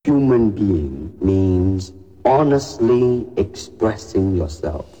human being means honestly expressing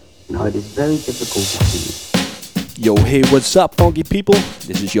yourself. Now, it is very difficult to do. Yo, hey, what's up, funky people?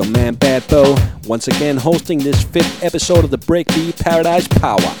 This is your man Bad Bo, once again hosting this 5th episode of the Breakbeat Paradise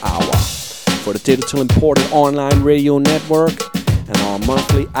Power Hour for the digital imported online radio network and our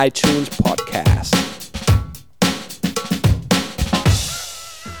monthly iTunes podcast.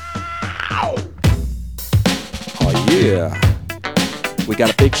 Oh yeah, we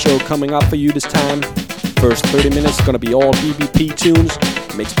got a big show coming up for you this time. First 30 minutes is going to be all BBP tunes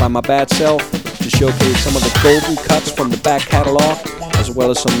mixed by my bad self to showcase some of the golden cuts from the back catalog, as well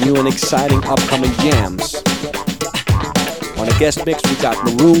as some new and exciting upcoming jams. On a guest mix, we got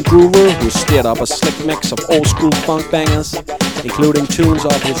Maroon Groover, who stirred up a slick mix of old school funk bangers, including tunes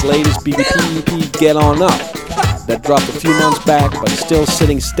off his latest BBP EP, Get On Up, that dropped a few months back, but is still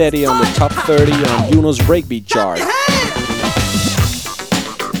sitting steady on the top 30 on Juno's Breakbeat chart.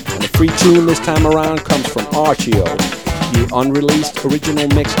 And the free tune this time around comes from Archeo, the unreleased original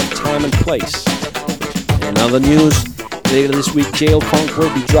mix of Time and Place. In other news, later this week, Jail Funk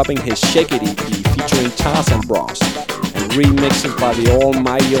will be dropping his Shake It EP featuring Tarzan Bros, and remixes by the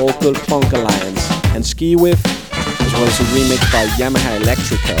almighty All Good Funk Alliance and Ski Whiff, as well as a remix by Yamaha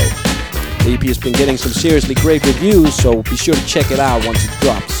Electrico. The EP has been getting some seriously great reviews, so be sure to check it out once it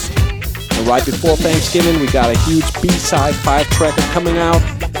drops. And right before Thanksgiving, we got a huge B-side 5-tracker coming out,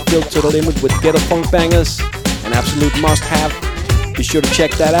 filled to the limit with ghetto funk bangers, an absolute must-have. Be sure to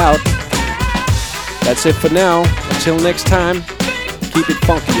check that out. That's it for now. Until next time, keep it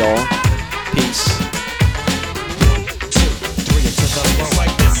funky, y'all. Peace.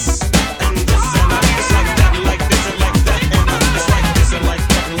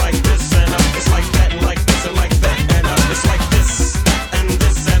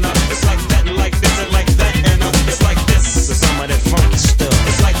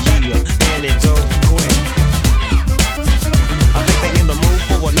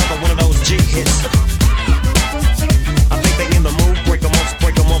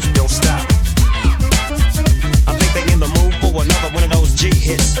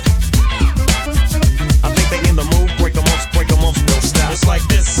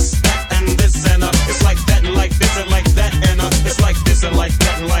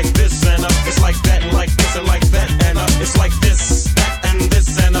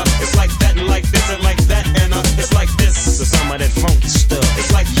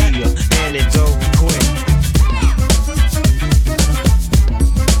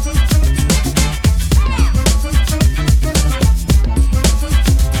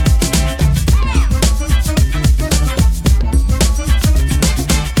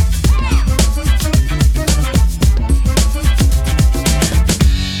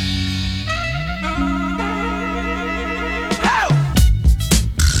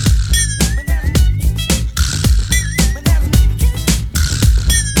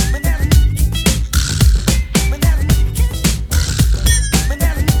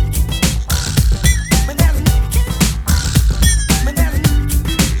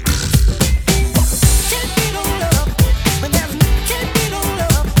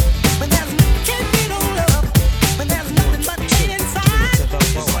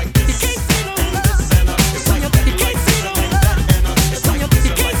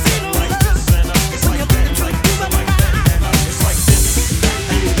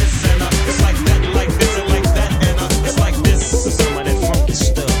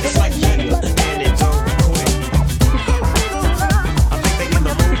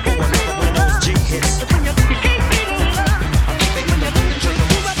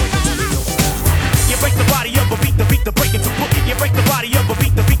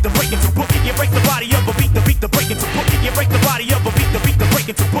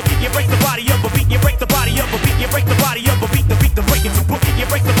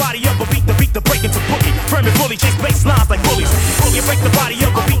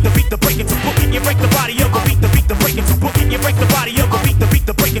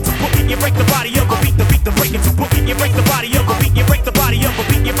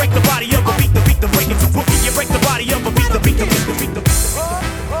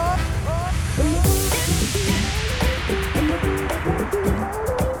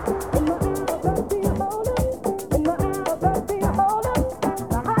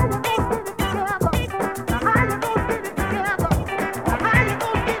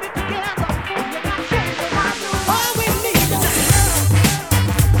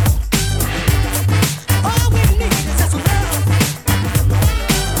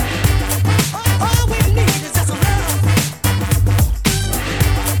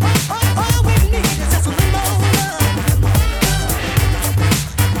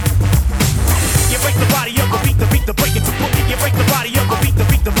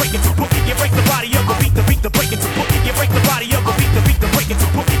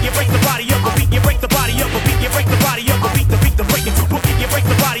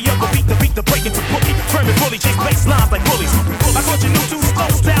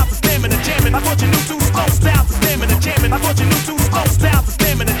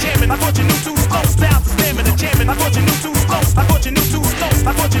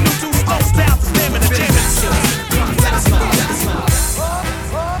 I thought you knew two slow styles to slam in the jam.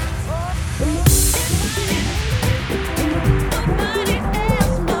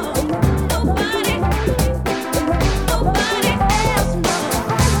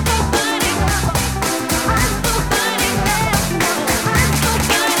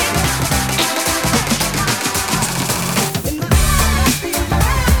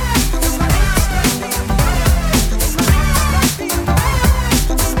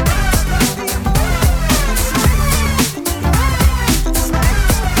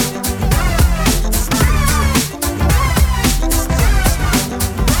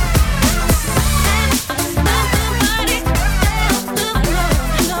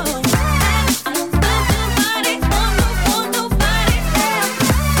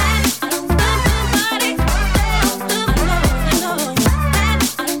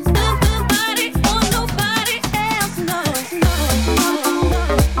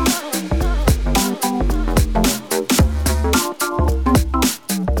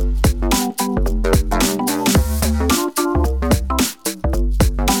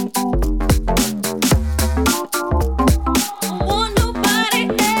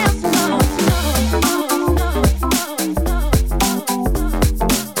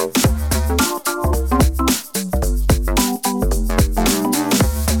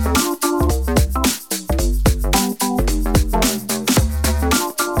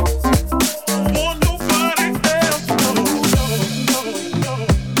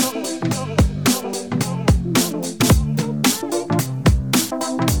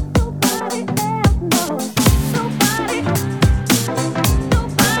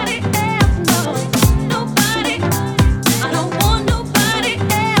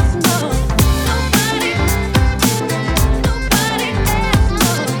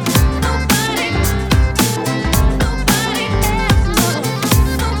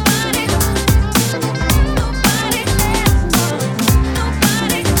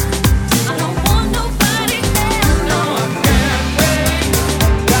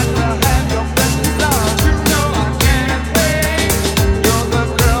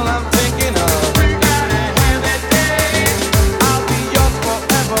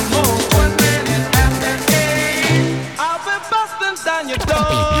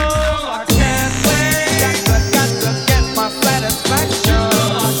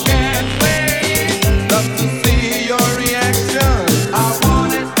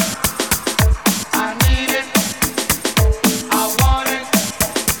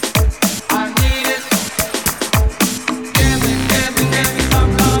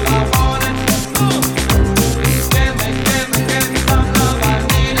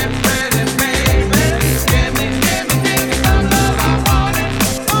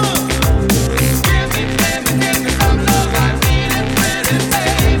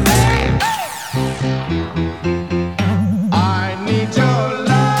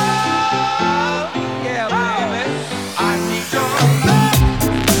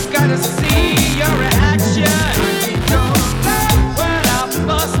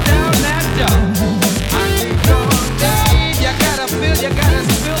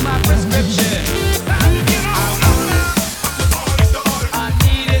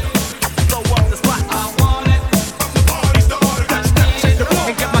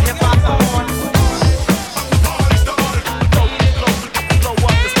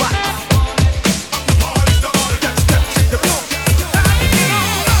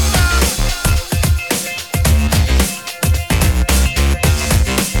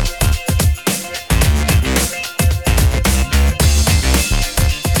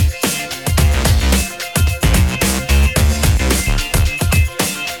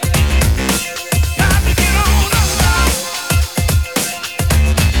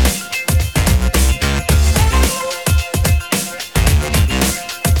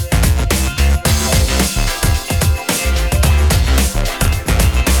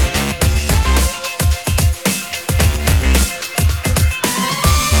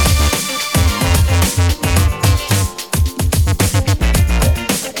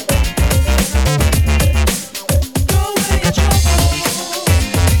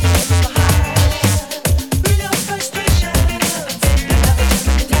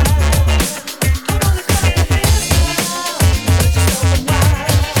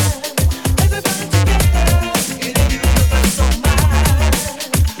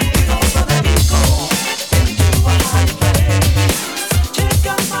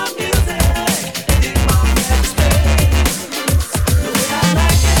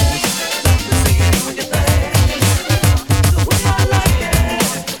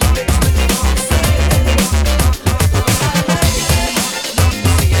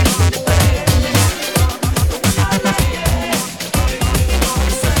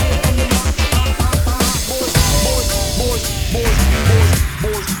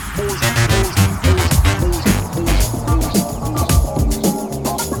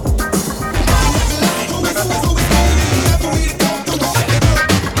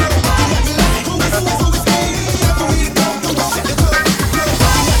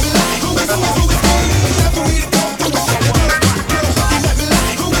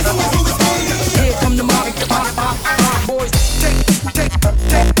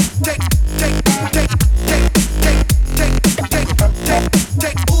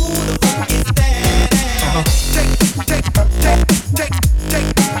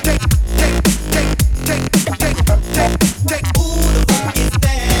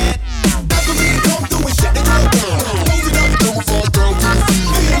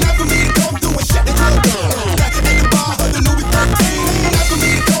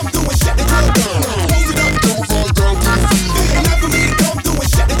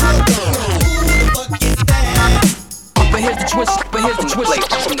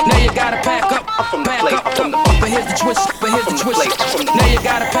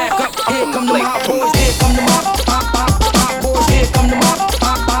 come the mob boys, here come the mob boys, here come the mob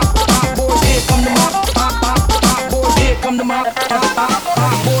boys, here come the mob boys, here come the mob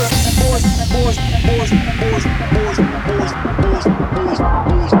boys, boys, boys, boys, boys, boys, boys, boys, boys,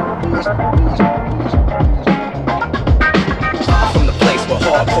 boys, boys. From the place where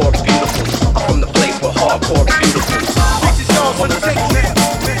hardcore is beautiful. I'm from the place where hardcore is beautiful. This is yours on the table now.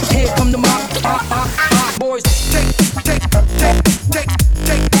 Here come the mob boys.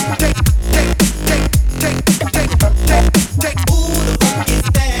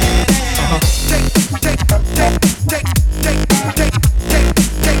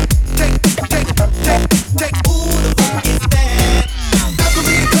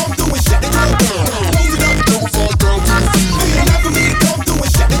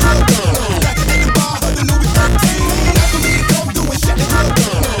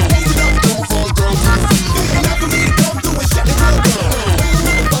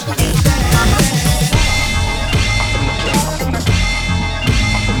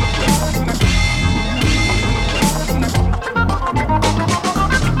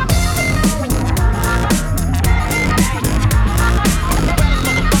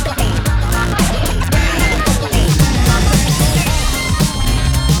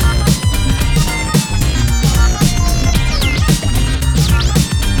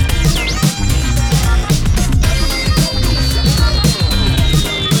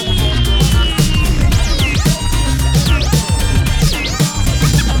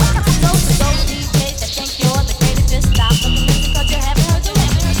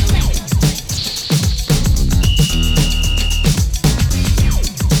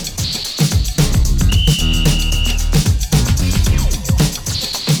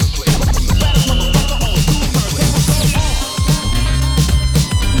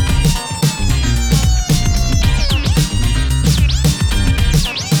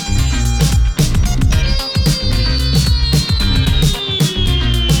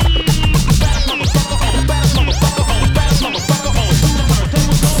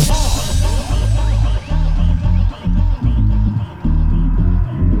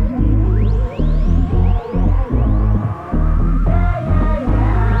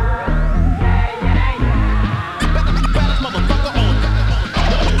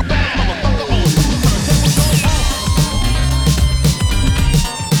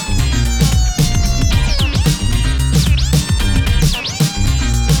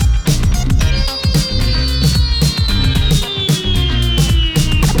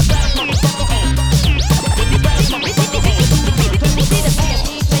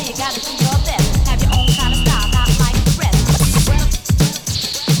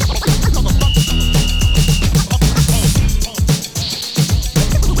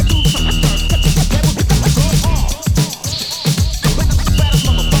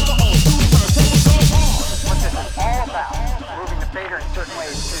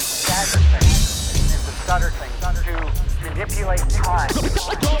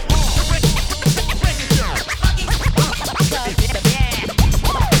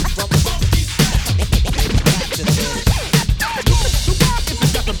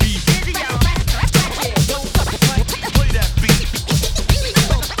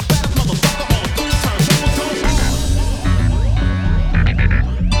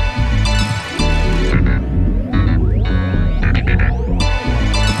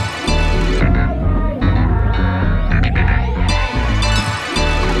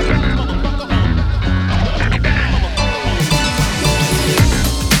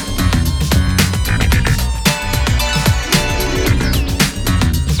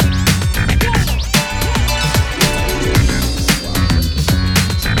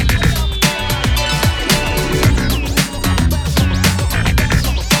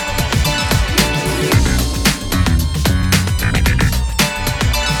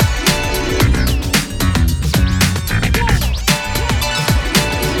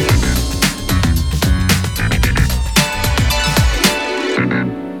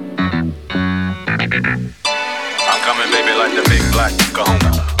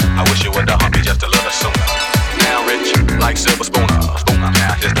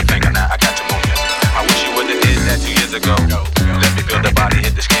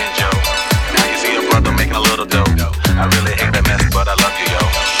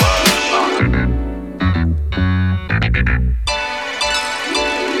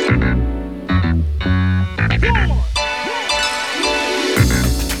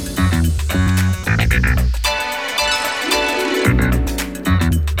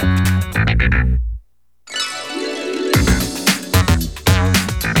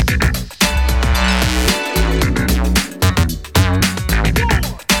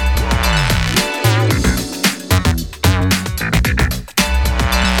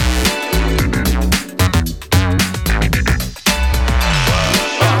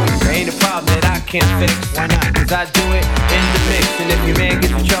 cause I do it in the mix. And if your man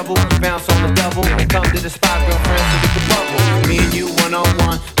gets in trouble, bounce on the double. Come to the spot, girlfriend, so get the bubble. Me and you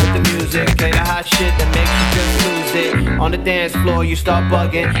one-on-one with the music. Play the hot shit that makes you just lose it. On the dance floor, you start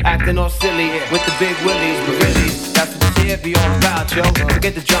bugging, acting all silly with the big willies. But really, that's what this here be all about, yo.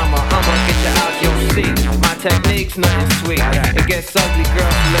 Forget the drama, I'ma get you out, yo. See, my technique's nothing sweet. It gets ugly,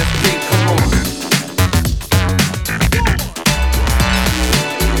 girl, so let's be, come on.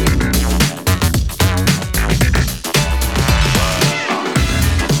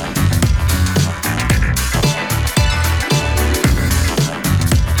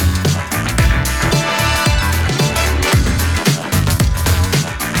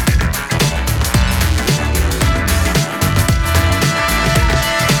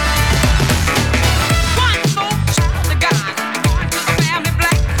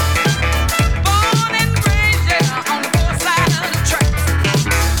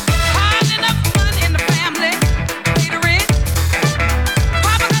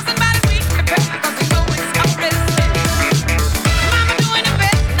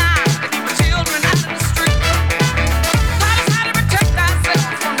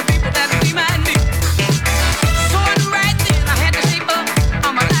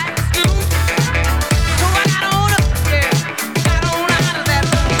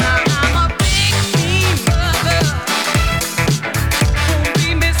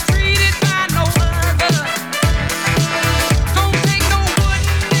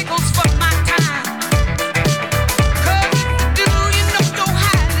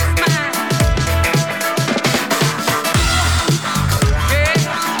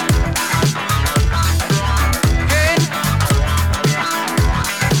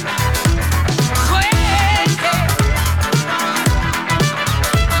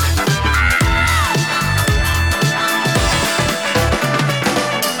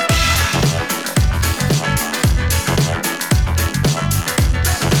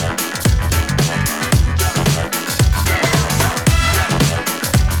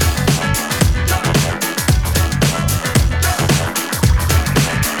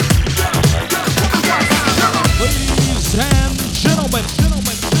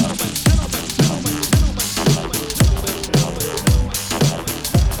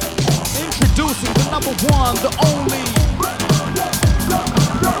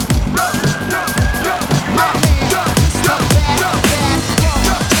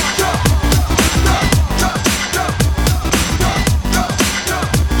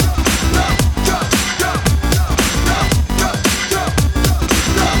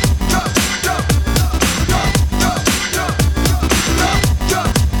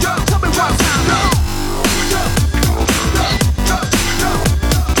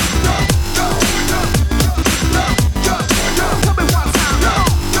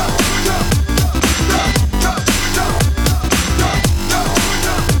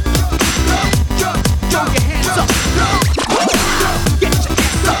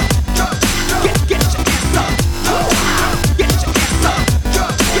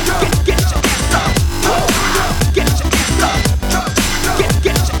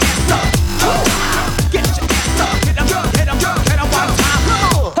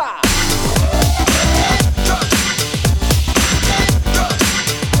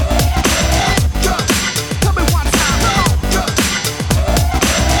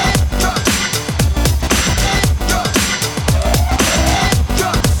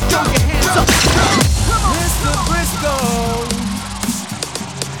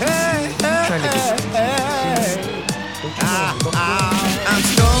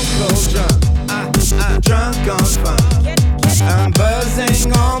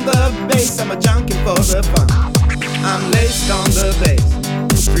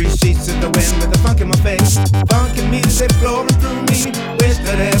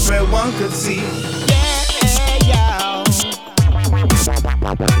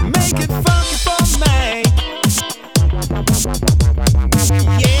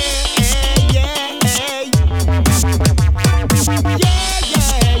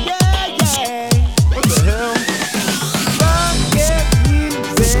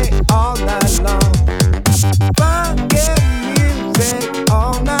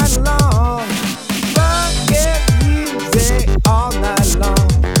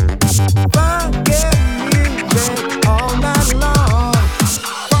 All night long,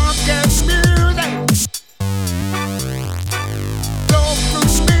 funk and music.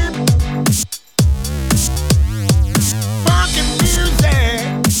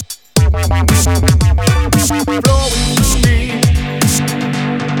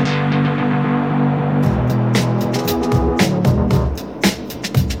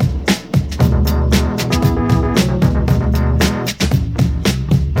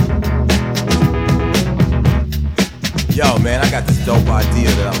 man, I got this dope idea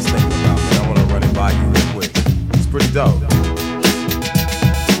that I was thinking about, man. I wanna run it by you real quick. It's pretty dope.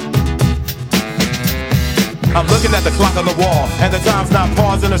 I'm looking at the clock on the wall, and the time's not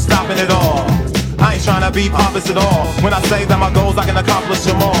pausing or stopping at all. I ain't trying to be pompous at all. When I say that my goals, I can accomplish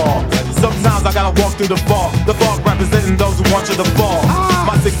them all. Sometimes I gotta walk through the fog representing those who want you to fall.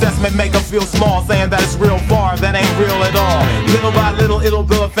 My success may make them feel small, saying that it's real far, that ain't real at all. Little by little, it'll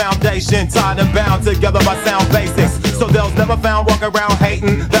build a foundation, tied and bound together by sound basics. So those never found walk around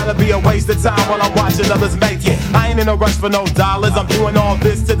hating, that'll be a waste of time while I'm watching others make it. I ain't in a rush for no dollars, I'm doing all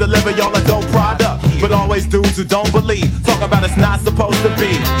this to deliver y'all a dope product. But always dudes who don't believe, talk about it's not supposed to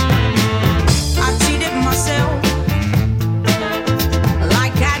be. I cheated myself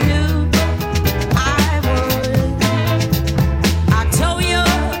like I knew I would. I told you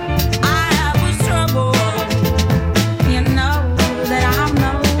I was trouble. You know that I'm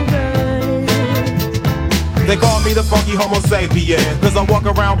no good. They call me the funky homo sapien, cause I walk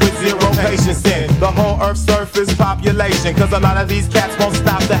around with zero patience in the whole earth's surface population, cause a lot of these cats won't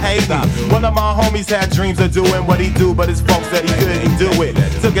stop the hating. One of my homies had dreams of doing what he do, but his folks said he couldn't do it.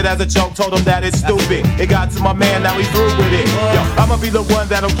 Took it as a joke, told him that it's stupid. It got to my man, now he through with it. Yo, I'ma be the one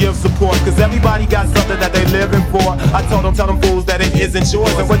that'll give support, cause everybody got something that they living for. I told them, tell them fools that it isn't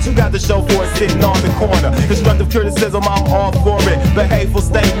yours, and what you got to show for is sitting on the corner. Constructive criticism, I'm all for it, but hateful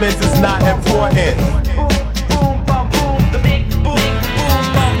statements is not important.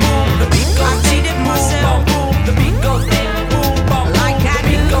 I cheated myself like I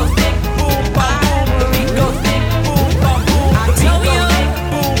knew I would. I told you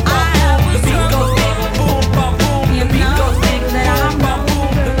I was trouble. You know that I'm no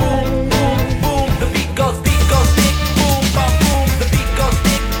good. The beat goes stick, boom, bum, boom. The beat goes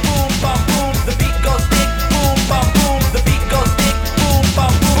stick, boom, bum, boom. The beat goes stick, boom, bum, boom. The beat goes stick, boom, bum,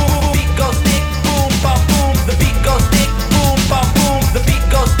 boom. The beat goes stick, boom, bum, boom. The beat goes stick, boom, bum, boom. The beat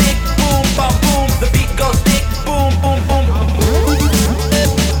goes stick, boom, bum, boom. The beat goes stick, boom, boom, boom.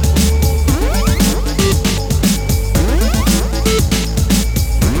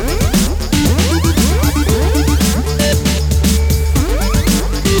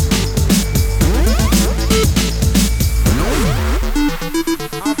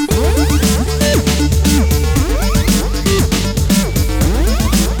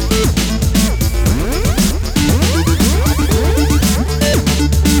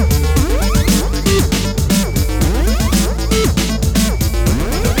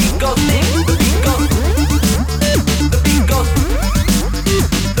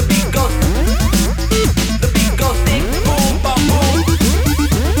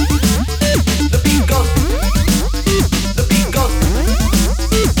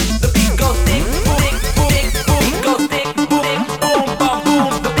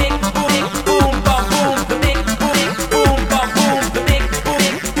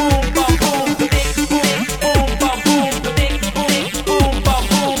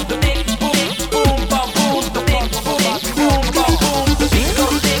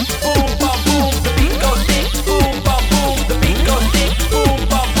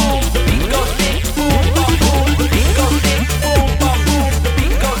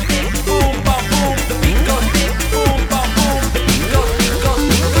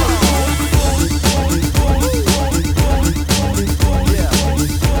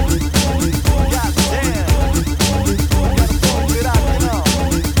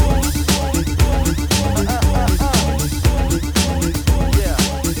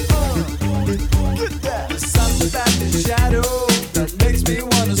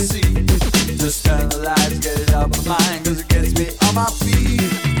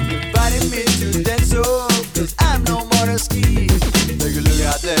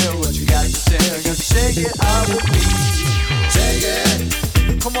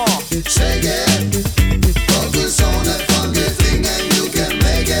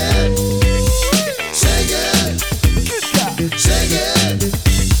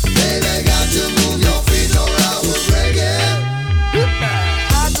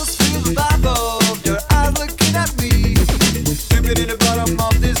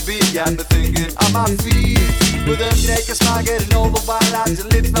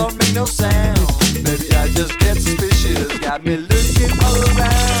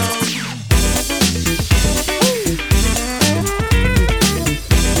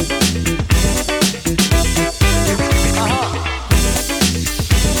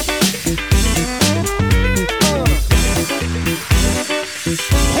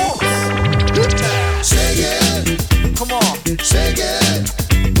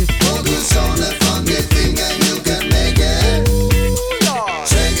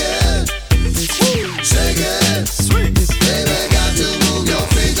 Shake it, sweet, baby.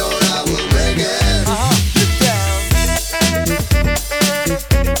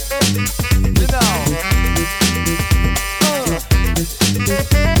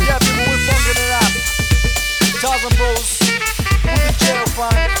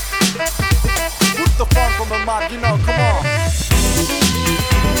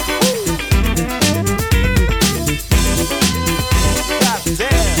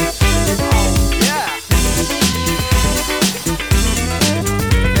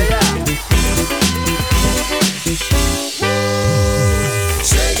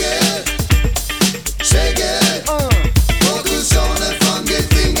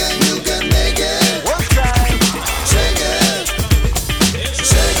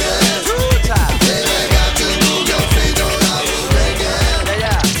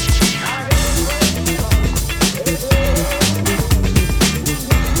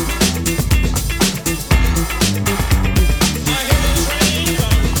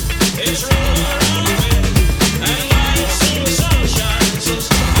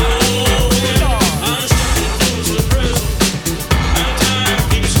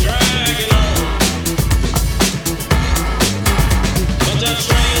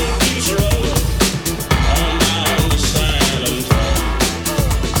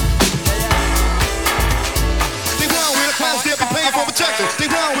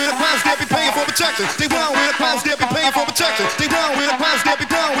 protection. They down with the clowns, they'll be paying for protection. They down with the clowns, they'll be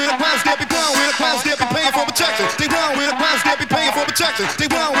down with the clowns, they'll be down with the clowns, they'll be paying for protection. They down with the clowns, they'll be paying for protection. They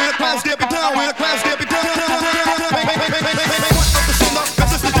down with the clowns, they'll be down with the clowns, they'll be down.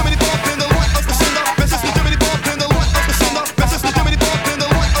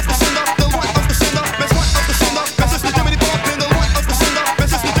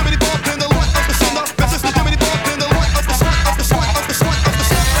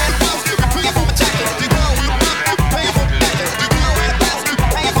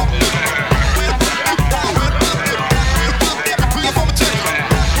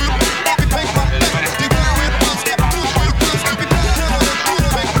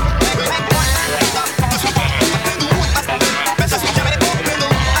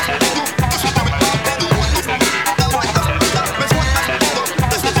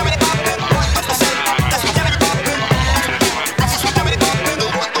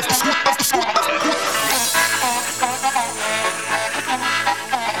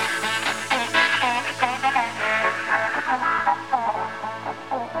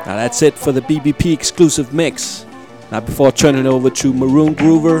 Now that's it for the BBP exclusive mix. Now before turning over to Maroon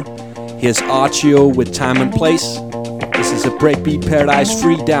Groover, here's Archio with Time and Place. This is a Breakbeat Paradise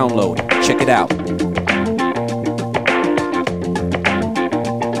free download. Check it out.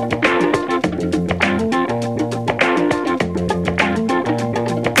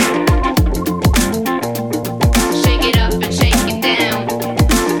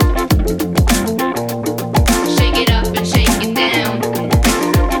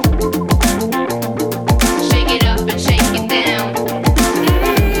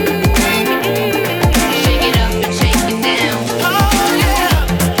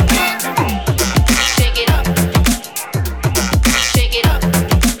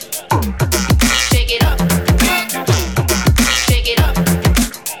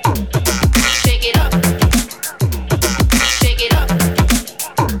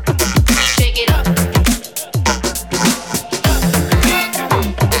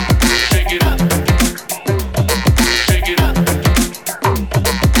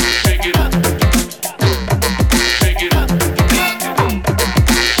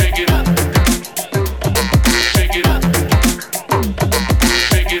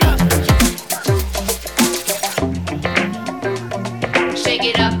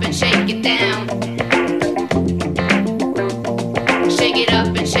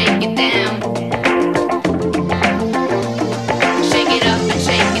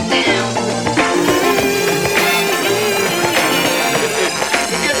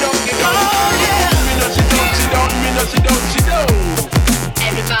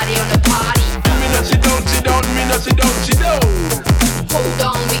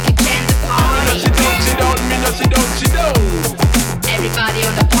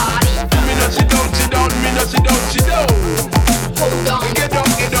 Hold on, get up,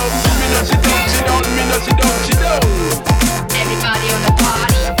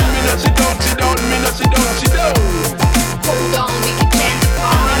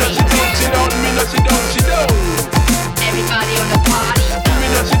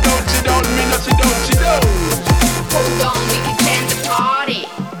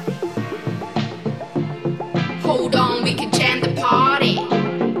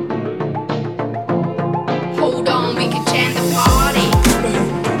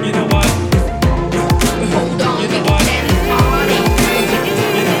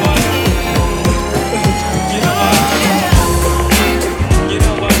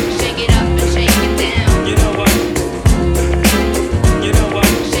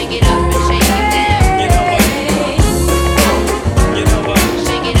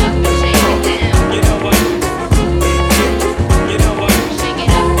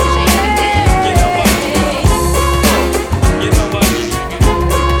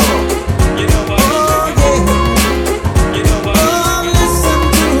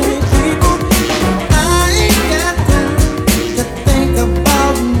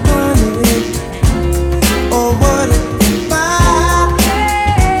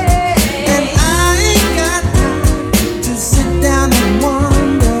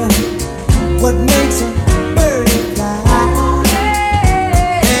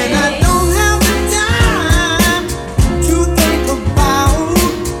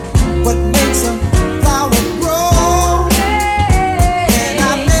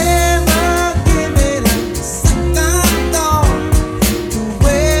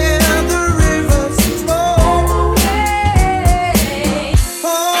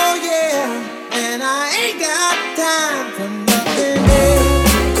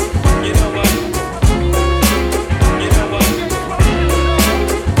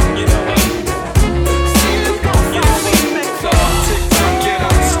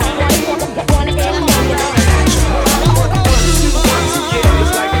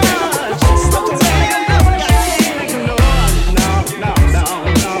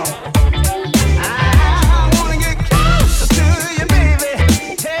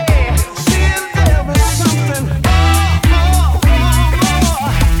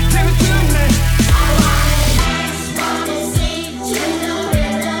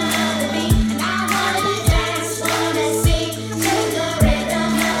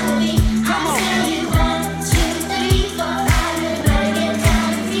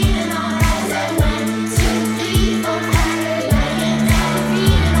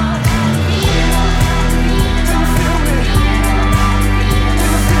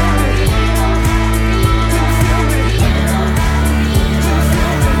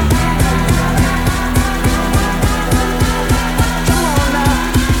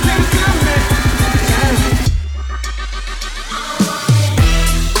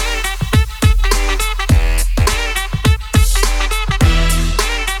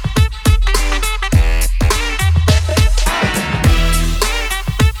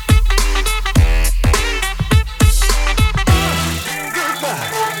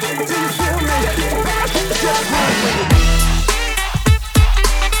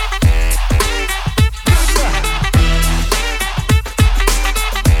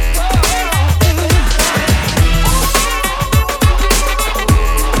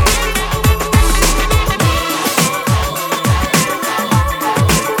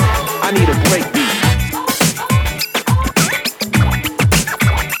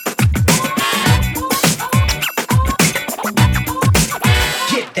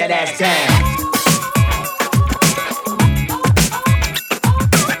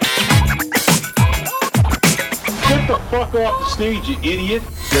 fuck off the stage, you idiot.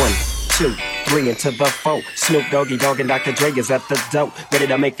 1, 2, 3 into the 4. Snoop Doggy Dogg and Dr. Dre is at the door, ready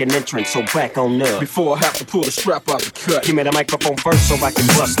to make an entrance, so back on up. Before I have to pull the strap out the cut, give me the microphone first so I can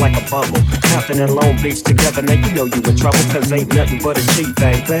bust like a bubble. Compton and Long Beach together, now you know you in trouble, cause ain't nothing but a G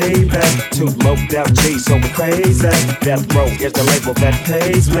thing, baby. Too low down G, so we crazy. Death Row is the label that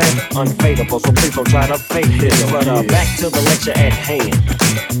pays me. Unfadable, so please don't try to fake this. But back to the lecture at hand.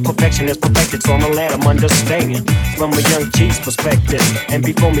 Perfection is perfected, so I'm gonna let them understand from a young G's perspective. And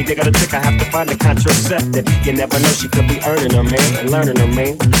before me, they got a trick, I have to find a contraceptive. You never know, she could be earning her, man, and learning her,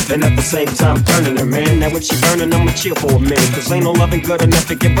 man. And at the same time, turning her, man. Now when she burning, I'ma chill for a minute, cause ain't no loving good enough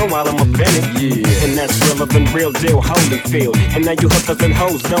to get burned while I'm up in it. Yeah. And that's relevant, real deal, Holyfield. And now you hookers and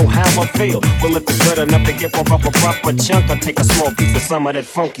hoes know how I feel. Well, if it's good enough to get off a proper chunk, I'll take a small piece of some of that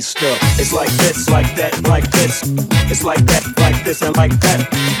funky stuff. It's like this, like that, like this. It's like that, like this, and like that.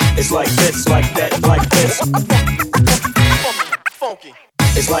 It's like this, like that, like this. Funky.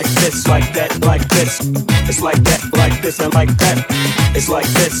 It's like this, like that, like this. It's like that, like this, and like that. It's like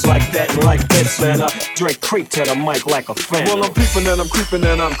this, like that, and like this. And Drake creep to the mic like a fan. Well, I'm peeping and I'm creeping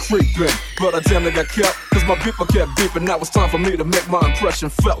and I'm creeping, but I damn near got kept, cause my beeper kept beeping. Now it's time for me to make my impression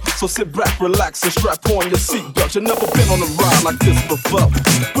felt. So sit back, relax, and strap on your seatbelt. You've never been on a ride like this before.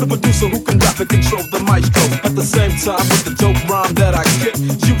 With a producer who can rap and control the maestro. At the same time, with the dope rhyme that I get,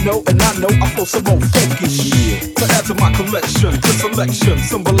 you know and I know I flow some old funky shit to add to my collection. The selection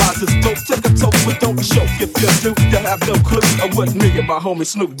symbolizes dope. Take a toke, but don't choke. If you do, you have no clue of what me and my homie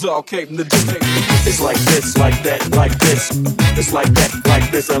Snoop Dogg came to do. It's like this, like that, like this. It's like that, like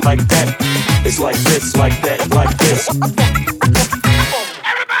this, and like that. It's like this, like that, like this.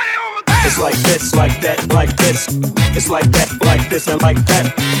 It's like this, like that, like this. It's like that, like this, and like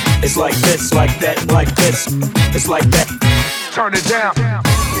that. It's like this, like that, like this. It's like that. Turn it down.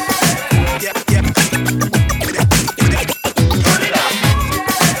 Yep, yep. Turn it up.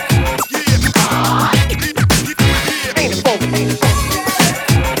 Ain't it funky?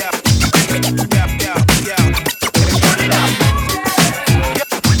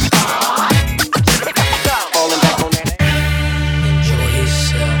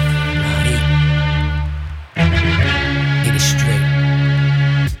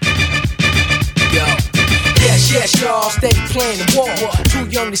 Steady playing the war. Too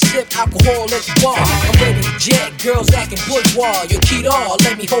young to sip alcohol at the bar. I'm ready to jet, girls acting bourgeois. Your key all,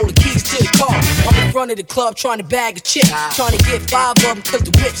 let me hold the keys to the car. I'm in front of the club trying to bag a chick. Trying to get 5 of them cause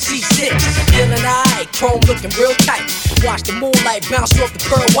the whip C6. Feeling alright, chrome looking real tight. Watch the moonlight bounce off the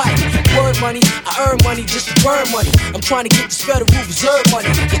pearl white. Word money, I earn money just to burn money. I'm trying to get this Federal Reserve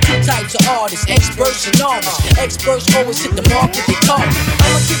money. There's 2 types of artists, experts and novices. Experts always hit the mark if they talk.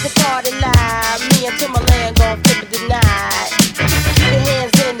 I'ma keep the party live. Me and Timberland gon' flip it tonight. Keep your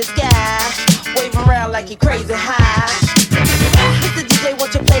hands in the sky, wave around like you're crazy high. Mr. DJ,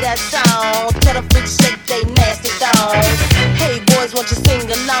 won't you play that song? Tell the freaks shake they nasty thongs. Hey boys, won't you sing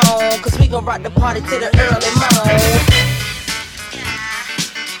along? Cause we gon' rock the party to the early morning.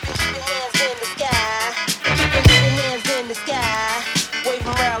 Keep your hands in the sky, keep your hands in the sky, wave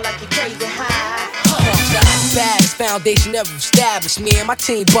around like you're crazy high. Baddest foundation ever established. Me and my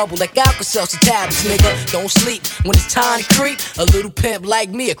team bubble like Alka-Seltzer tablets, nigga. Don't sleep when it's time to creep. A little pimp like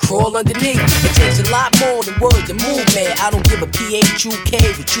me, a crawl underneath. It takes a lot more than words to move, man. I don't give a PHUK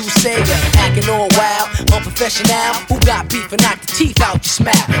what you say. Acting all wild, unprofessional. Who got beef and knock the teeth out your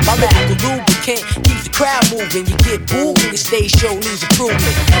smile? My lyrical lubricant keeps the crowd moving. You get booed when the stage show needs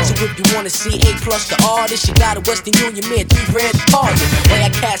improvement. So if you wanna see A+ the artist, you got a Western Union man, 3 grand deposit. Way I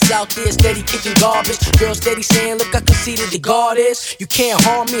cats out there steady kicking garbage. Girls steady saying, look, I can see that the guard is. You can't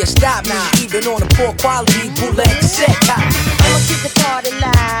harm me or stop me, even on a poor quality bootleg cassette copy. I'ma keep the party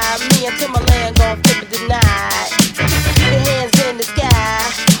live. Me and Timberland gon' flip it tonight. Keep your hands in the sky,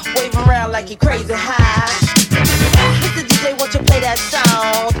 wave around like you're crazy high. Mr. DJ, won't you play that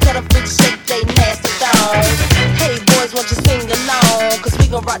song? Tell the freaks shake they nasty thongs. Hey boys, won't you sing along? Cause we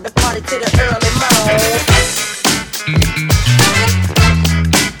gon' rock the party to the early morning.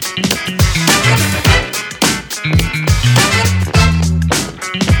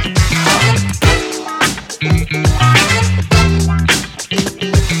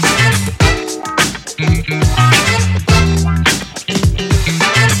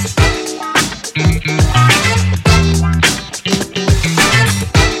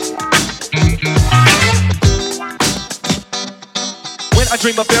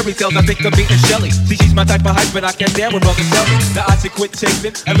 dream of fairy tales, I think of meeting Shelly. See, she's my type of hype, but I can't stand when brothers tell me that I should quit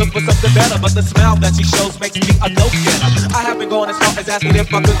chasing and look for something better. But the smile that she shows makes me a no-getter. I haven't gone as far as asking if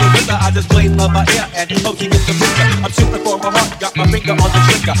I could live with her. I just play love my ear and hope she gets the picture. I'm shooting for her heart, got my finger on the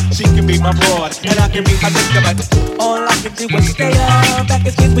trigger. She can be my broad, and I can be a nigga, but all I can do is stay up. Back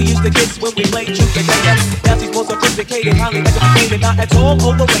as kids, we used to kiss when we played truth and dare. Now she's more sophisticated, highly educated, not at all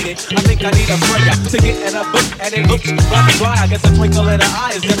overrated. I think I need a prayer to get in a book, and it looks rather dry. I guess a twinkle in her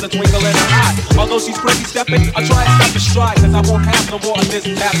eye is just a twinkle in her eye. Although she's pretty stepping, I'll try and stop the stride, cause I won't have no more of this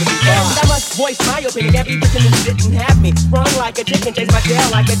happening. I must voice my opinion. Every person who didn't have me sprung like a chicken, chased my tail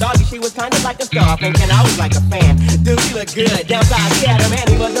like a doggy. She was kind of like a star, thinking I was like a fan. Dude, she looked good. Downside, she had a man,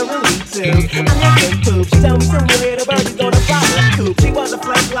 he was a Rudy too. I never poop. She told me soon your little birdie's gonna follow a coop. She was a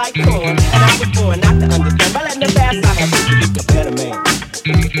flake like corn, and I was born not to understand. By letting her pass, I had to be a better man.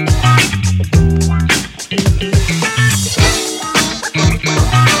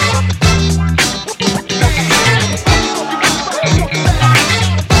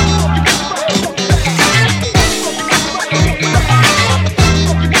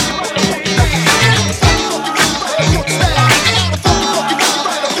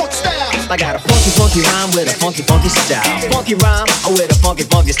 I got a funky rhyme with a funky style. Funky rhyme with a funky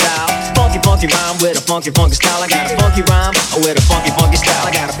style. Funky rhyme with a funky style. I got a funky rhyme with a funky style.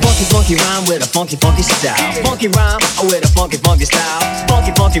 I got a funky rhyme with a funky style. Funky rhyme with a funky style.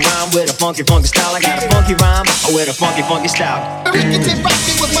 Funky rhyme with a funky style. I got a funky rhyme with a funky style. Rickety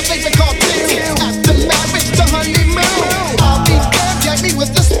Rocky was my favorite cartoon. After marriage, the honeymoon. I'll be there, get me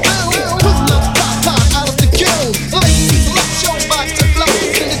with the spoon. Pull up, pop, out of the queue. Ladies, let your body flow.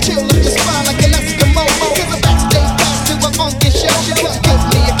 In the chill of your spine like an Eskimo. Give a backstage pass to a funky show. Just give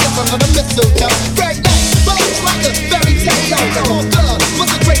me a kiss under the mistletoe. Great night, flows like a fairy tale. All done was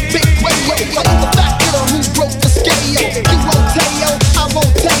a great big radio. But the fact is who broke the scale. You won't tell, I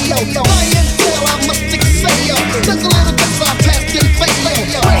won't tell. Clientele, I must excel. There's a little bit I passed and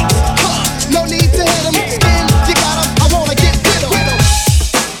failed. Breaks, no need to hit 'em. Spin, you got 'em, I wanna get with 'em.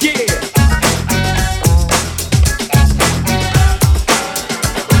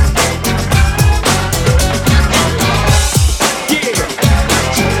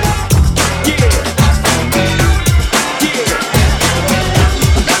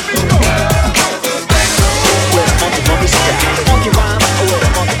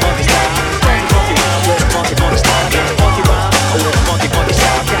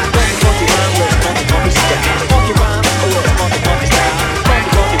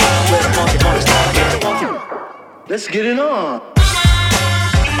 Let's get it on.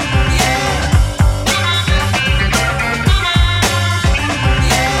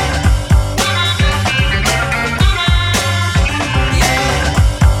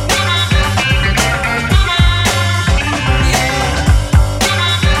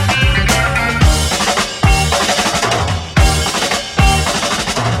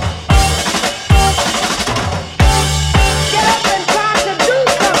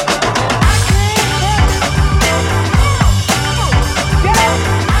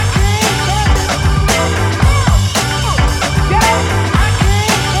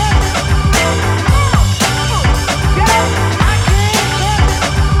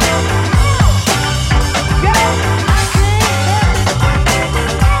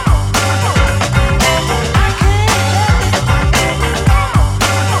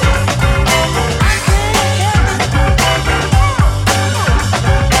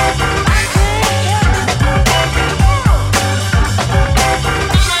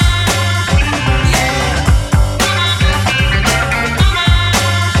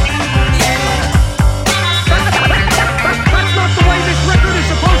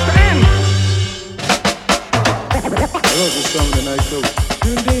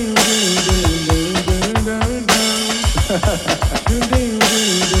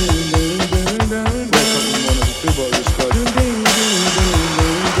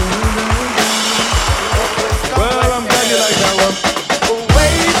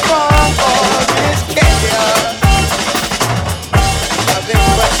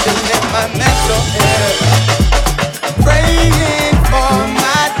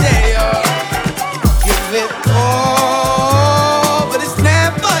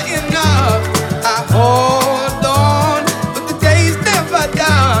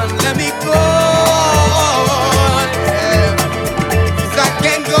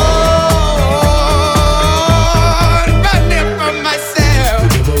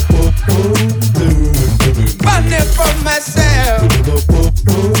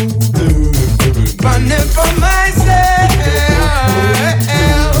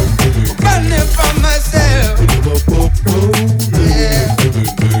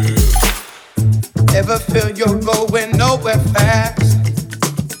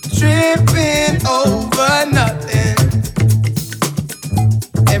 for nothing.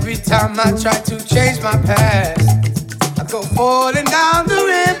 Every time I try to change my past, I go falling down the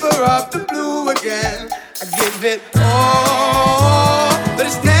river of the blue again. I give it all, but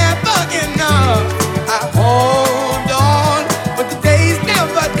it's never enough. I hold on, but the day's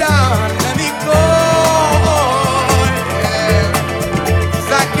never done. Let me go, yeah,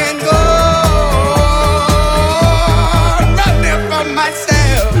 'cause I can't go running from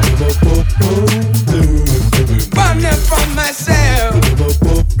myself, running from myself,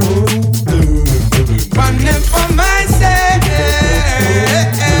 running from myself,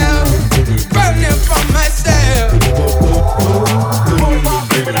 running from myself.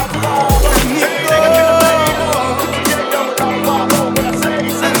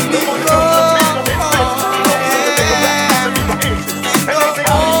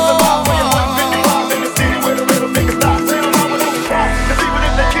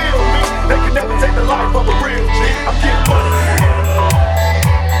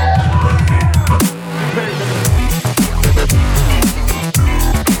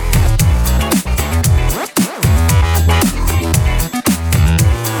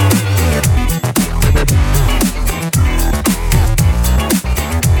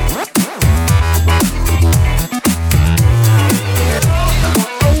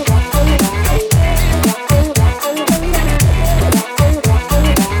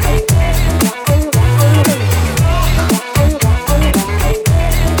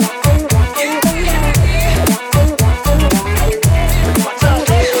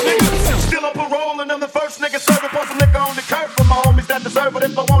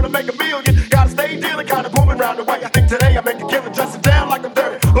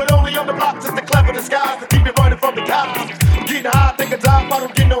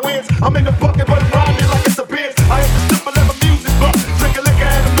 I'm in the bucket, but I'm riding like it's a bitch. I have to sip a level music, but drink a liquor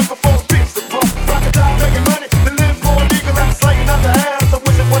and I'm looking for a bitch to fuck. Rock a time, making money, to live for a nigga that's slaying other hands. I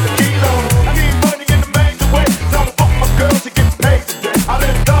wish it was a kilo. I need money in a major way. Time to fuck my girl, she getting paid today. I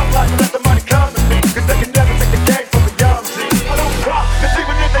let it dog like let the money come to me, 'cause they can never take the game from a young G. I don't rock, 'cause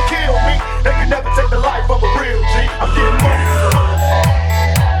even if they kill me, they can never take the life of a real G. I'm getting money.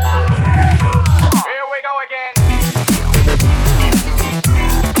 Here we go again.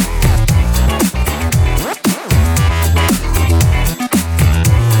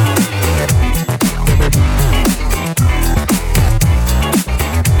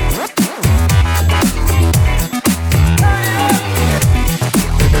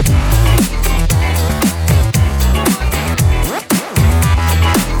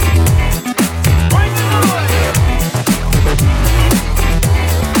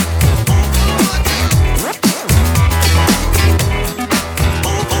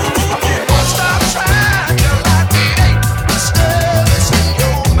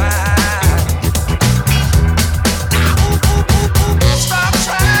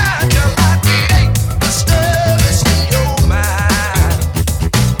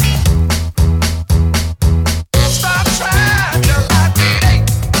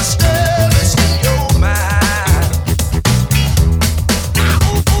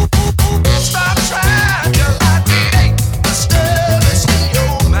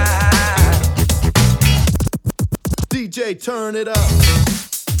 DJ, turn it up.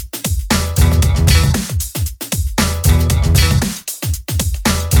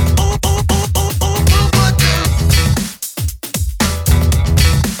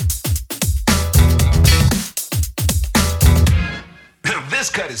 This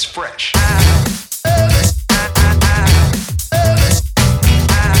cut is fresh.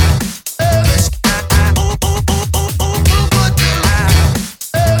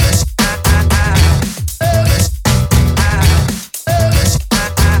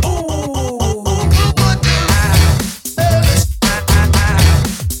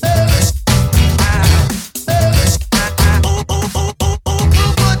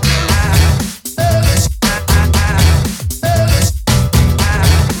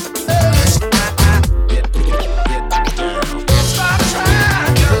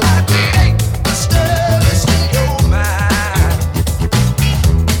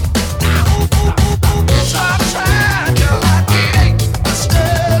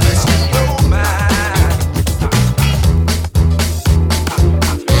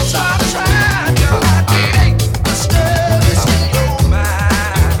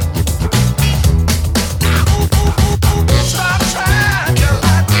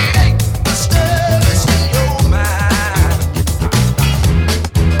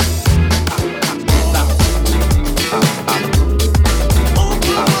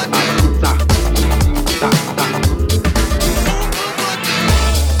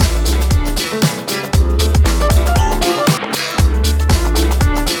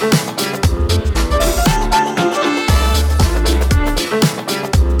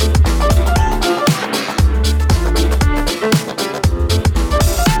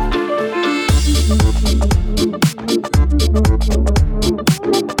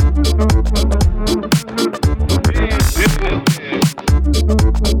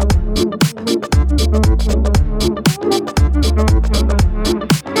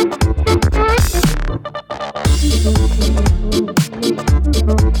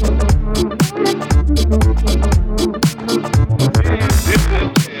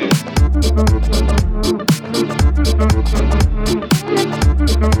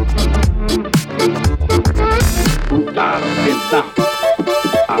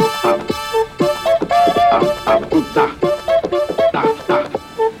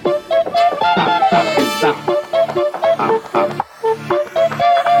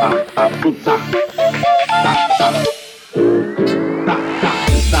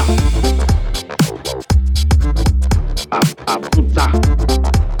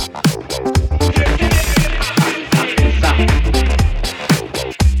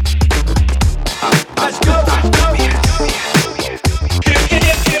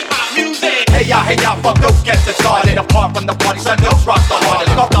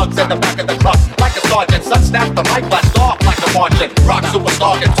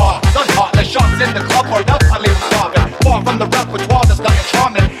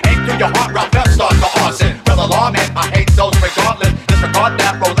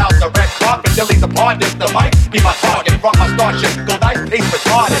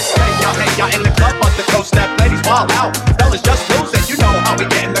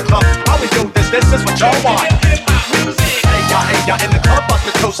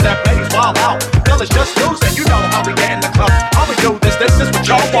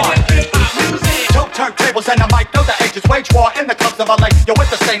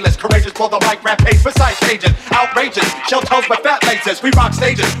 We rock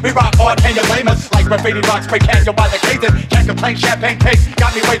stages, we rock hard, can you blame us? Like graffiti rocks, spray can you by the cases. Can't complain, champagne case,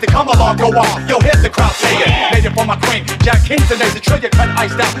 got me waiting, come along, go on. Yo, here's the crowd saying, made it for my queen, Jack Kingston, there's a trillion cut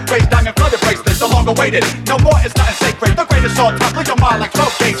iced out, raised diamond flooded bracelets, so long awaited. No more, it's nothing sacred, the greatest all time, bleed your mind like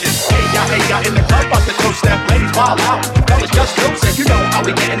 12 gauges. Hey, ya, in the club, bust the two-step, ladies wild out. Fellas just losing, you know how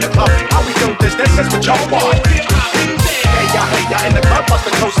we get in the club, how we do this is what y'all want. Hey, ya, in the club, bust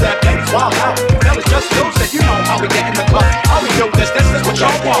the two-step, ladies wild out. Fellas just losing, you know how we get in the club, how we do this is what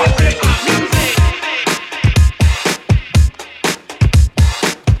y'all want.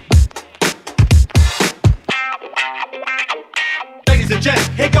 Ladies and gents,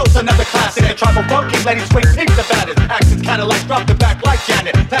 here goes another classic. A tribal funky ladies swing pink the baddest. Accents kinda like drop the back like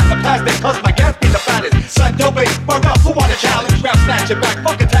Janet. Pass the plastic cause my gas be the fattest. Son, don't be, burn up, who wanna challenge? Grab, snatch it back,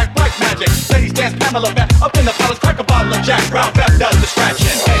 fuck attack, black magic. Ladies dance, Pamela back, up in the palace, crack a bottle of Jack. Brown Beth does the scratching.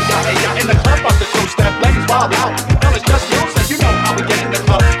 Hey, ya, in the club, bust the two-step, ladies wild out. Fellas just losing, you know how we get in the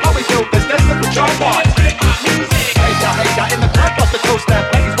club. How we do this is what y'all want. Hey, ya, in the club, bust the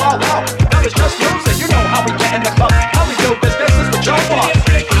two-step, ladies wild out. Fellas just losing, you know how we get in the club. How we do this is what y'all want.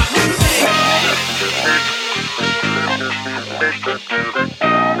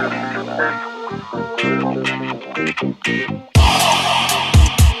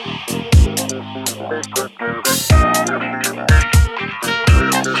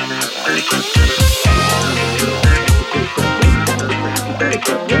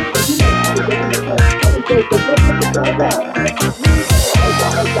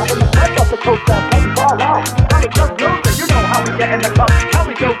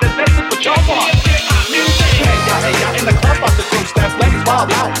 Hey, ya, in the club, bust the two steps, ladies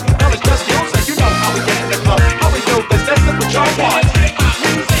wild out.